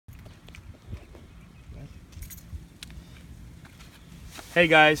Hey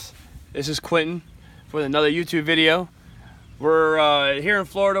guys, this is Quentin with another YouTube video. We're here in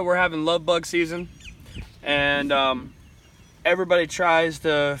Florida. We're having love bug season, and everybody tries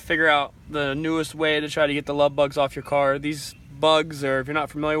to figure out the newest way to try to get the love bugs off your car. These bugs, or if you're not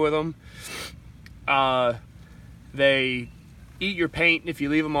familiar with them, they eat your paint if you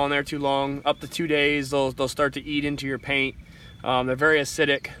leave them on there too long. Up to 2 days, they'll start to eat into your paint. They're very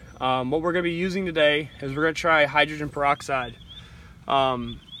acidic. What we're going to be using today is we're going to try hydrogen peroxide.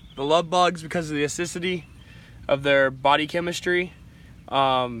 The love bugs, because of the acidity of their body chemistry,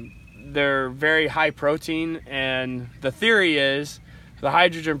 they're very high protein, and the theory is the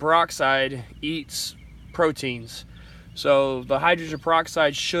hydrogen peroxide eats proteins. So the hydrogen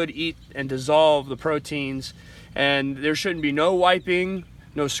peroxide should eat and dissolve the proteins, and there shouldn't be no wiping,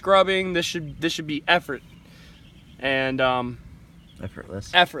 no scrubbing. This should be effort and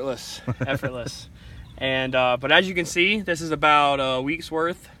effortless. And but as you can see, this is about a week's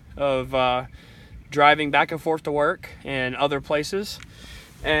worth of driving back and forth to work and other places.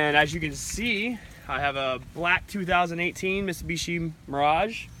 And as you can see, I have a black 2018 Mitsubishi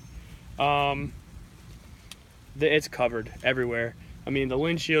Mirage. It's covered everywhere. I mean, the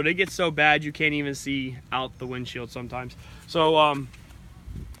windshield, it gets so bad you can't even see out the windshield sometimes. So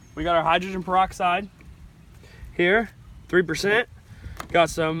we got our hydrogen peroxide here, 3%.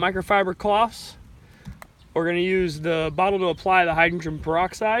 Got some microfiber cloths. We're going to use the bottle to apply the hydrogen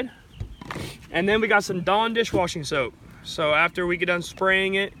peroxide. And then we got some Dawn dishwashing soap. So after we get done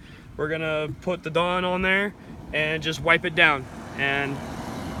spraying it, we're going to put the Dawn on there and just wipe it down. And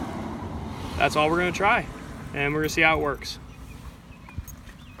that's all we're going to try. And we're going to see how it works.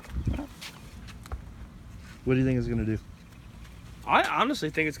 What do you think it's going to do? I honestly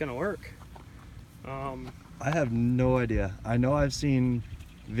think it's going to work. I have no idea. I know I've seen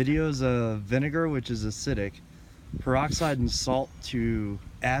videos of vinegar, which is acidic, peroxide and salt to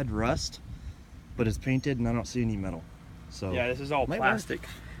add rust, but it's painted and I don't see any metal. So yeah, this is all plastic.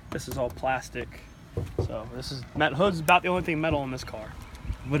 This is all plastic. So this is hood's about the only thing metal in this car.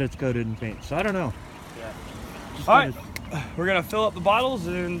 But it's coated in paint, so I don't know. Yeah. All right, we're gonna fill up the bottles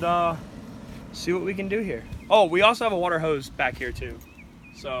and see what we can do here. Oh, we also have a water hose back here too,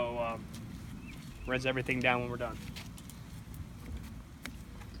 so rinse everything down when we're done.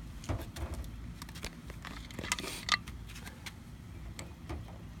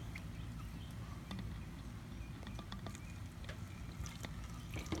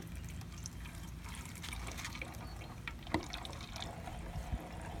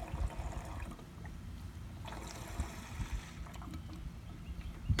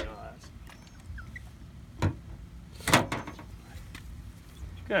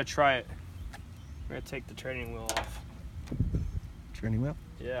 Gonna try it. We're gonna take the training wheel off. Training wheel?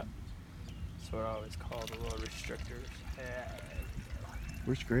 Yeah. That's what I always call the little restrictors. Yeah.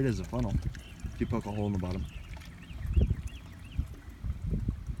 Works great as a funnel if you poke a hole in the bottom.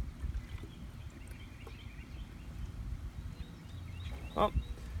 Oh,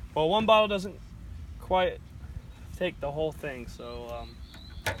 well, one bottle doesn't quite take the whole thing, so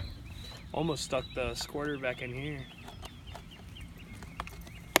almost stuck the squirter back in here.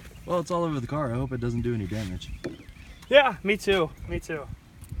 Well, it's all over the car. I hope it doesn't do any damage. Yeah, me too. Me too.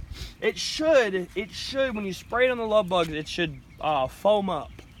 It should, when you spray it on the love bugs, it should foam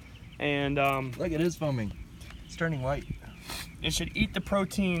up. And look, it is foaming. It's turning white. It should eat the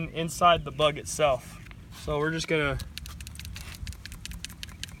protein inside the bug itself. So we're just gonna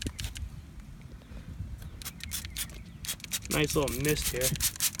nice little mist here.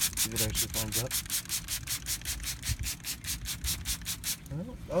 See if it actually foams up.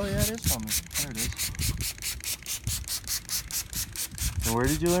 Oh yeah, it is foaming. There it is. And where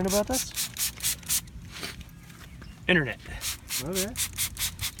did you learn about this? Internet. Okay.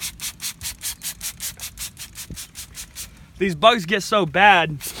 These bugs get so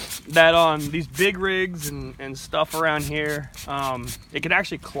bad that on these big rigs and stuff around here, it could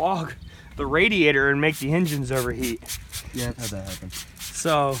actually clog the radiator and make the engines overheat. Yeah, I've had that happen.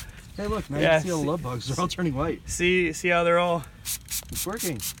 So, hey, look, now yeah, you can see all the love bugs. They're all turning white. See how they're all. It's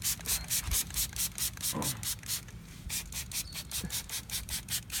working.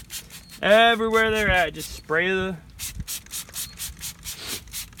 Everywhere they're at, just spray the.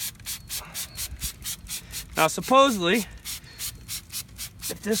 Now, supposedly,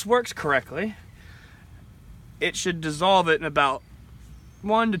 if this works correctly, it should dissolve it in about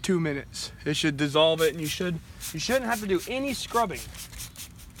 1 to 2 minutes. It should dissolve it, and you shouldn't have to do any scrubbing.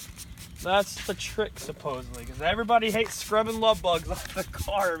 That's the trick, supposedly, because everybody hates scrubbing love bugs off the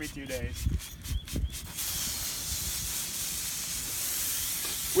car every 2 days.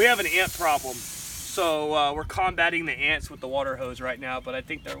 We have an ant problem. So we're combating the ants with the water hose right now, but I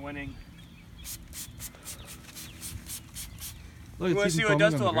think they're winning. Look, You want to see what it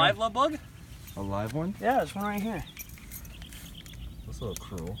does to a live love bug? A live one? Yeah, there's one right here. That's a little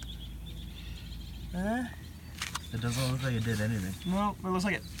cruel. It doesn't look like it did anything. No, it looks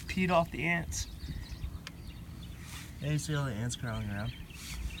like it peed off the ants. Yeah, you see all the ants crawling around?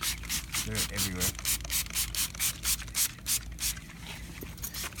 They're everywhere.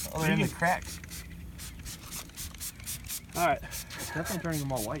 Oh, they're in the cracks. All right. It's definitely turning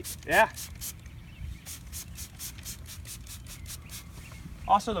them all white. Yeah.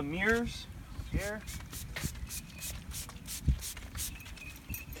 Also the mirrors here.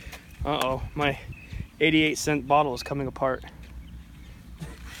 Uh-oh, my 88-cent bottle is coming apart.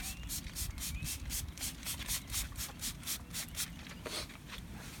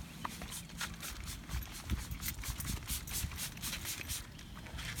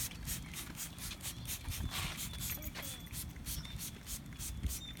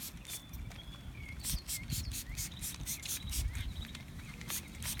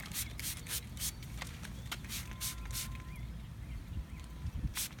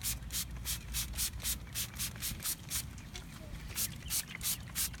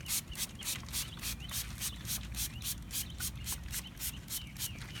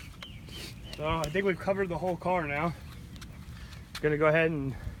 So I think we've covered the whole car now. Gonna go ahead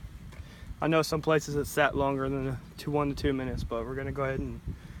and, I know some places it sat longer than 1 to 2 minutes, but we're gonna go ahead and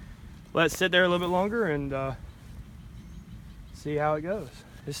let it sit there a little bit longer and see how it goes.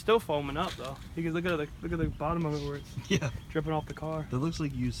 It's still foaming up though. You can look at the bottom of it where it's dripping off the car. That looks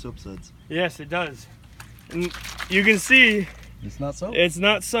like used soap suds. Yes, it does. And you can see It's not soap? it's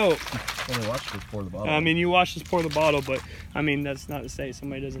not soap. Only watched this pour the bottle. I mean, you watch us pour the bottle, but I mean, that's not to say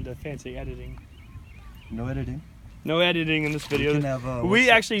somebody doesn't do fancy editing. No editing? No editing in this video. We can have we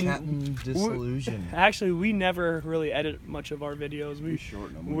actually Captain Disillusion. Actually, we never really edit much of our videos. We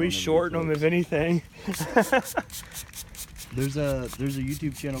shorten them. We shorten them, if anything. There's a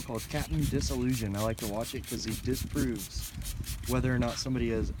YouTube channel called Captain Disillusion. I like to watch it because he disproves whether or not somebody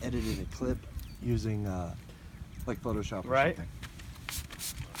has edited a clip using like Photoshop or something.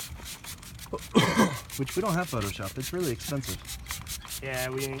 Which we don't have Photoshop. It's really expensive. Yeah,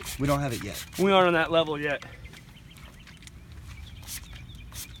 we ain't. We don't have it yet. We aren't on that level yet.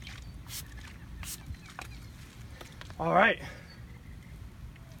 All right.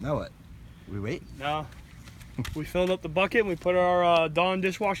 Now what? We wait? Now, we filled up the bucket and we put our Dawn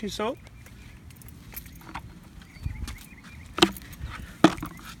dishwashing soap.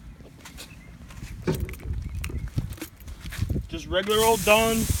 Just regular old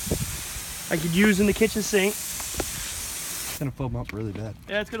Dawn I could use in the kitchen sink. It's gonna foam up really bad.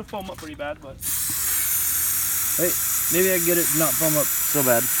 Yeah, it's gonna foam up pretty bad, but Hey, maybe I can get it to not foam up so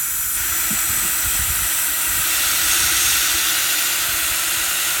bad.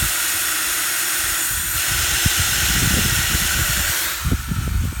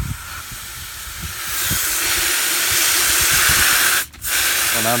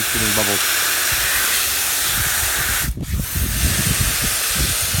 Oh, now I'm shooting bubbles.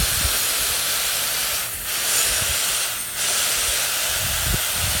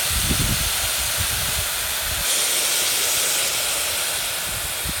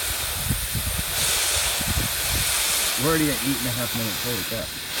 We're already at 8.5 minutes. Holy crap.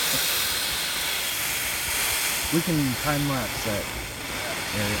 We can time lapse that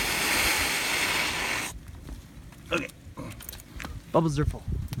area. Okay. Bubbles are full.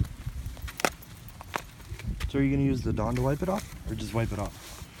 So are you going to use the Dawn to wipe it off? Or just wipe it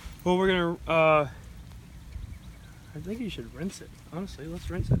off? well, we're gonna. I think you should rinse it. Honestly, let's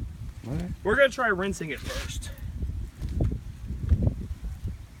rinse it. Okay. We're gonna try rinsing it first.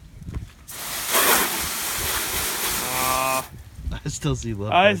 I still see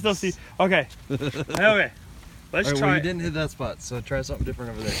love. I still see. Okay. Okay. Let's All right, try. well, you it. didn't hit that spot, so try something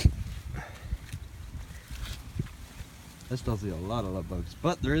different over there. I still see a lot of love bugs,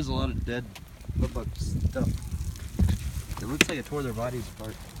 but there is a lot of dead love bug stuff. It looks like it tore their bodies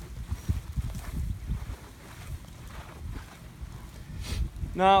apart.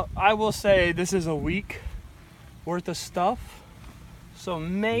 Now, I will say this is a week worth of stuff. So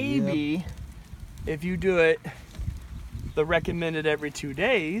maybe if you do it the recommended every 2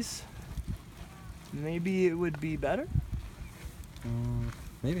 days, maybe it would be better.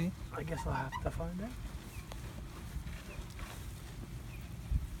 Maybe. I guess I'll have to find out.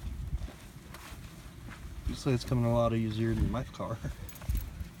 Looks like it's coming a lot easier than my car.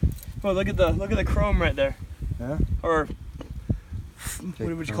 Well, look at the chrome right there. Yeah? Or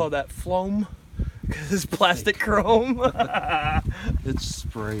what would you call that? Phloem? Because it's plastic chrome. It's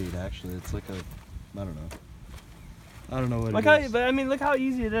sprayed, actually. It's like a I don't know. I don't know what Look it how, is. but I mean, look how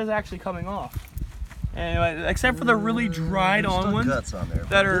easy it is actually coming off. Anyway, except for the really dried There's on still ones guts on there, that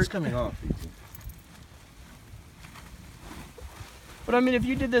but are it's coming off. But I mean, if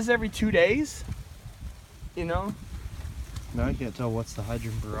you did this every 2 days, you know. Now I can't tell what's the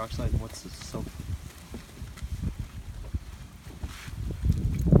hydrogen peroxide and what's the soap.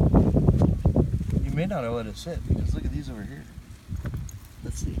 You may not know what it's at because look at these over here.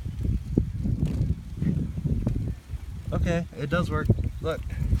 Let's see. Okay, it does work. Look.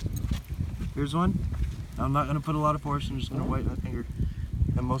 Here's one. I'm not going to put a lot of force. I'm just going to wipe my finger.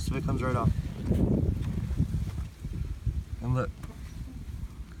 And most of it comes right off. And look.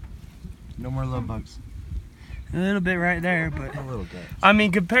 No more love bugs. A little bit right there, but A little bit. I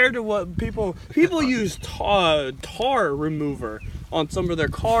mean, compared to what people use tar remover on some of their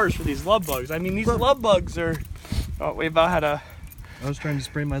cars for these love bugs. I mean, these love bugs are. Oh, we about had a. I was trying to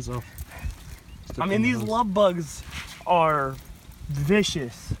spray myself. I mean, these love bugs are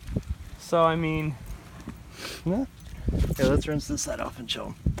vicious. So I mean, Yeah. Okay, let's rinse this side off and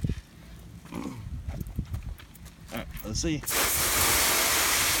show them. Alright, let's see.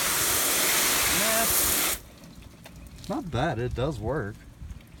 It's not bad, it does work.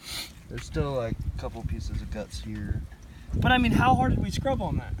 There's still like a couple pieces of guts here. but I mean, how hard did we scrub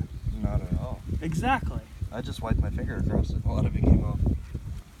on that? Not at all. Exactly. I just wiped my finger across it. A lot of it came off.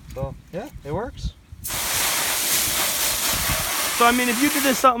 So, yeah, it works. So I mean, if you did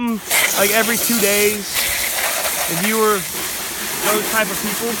this something like every 2 days, if you were those type of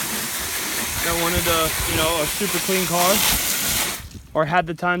people that wanted a super clean car, or had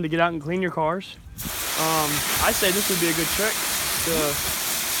the time to get out and clean your cars, I say this would be a good trick to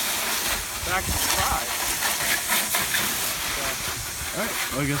back and try. Alright,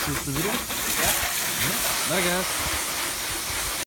 well, I guess that's the video. Yeah. Bye, guys.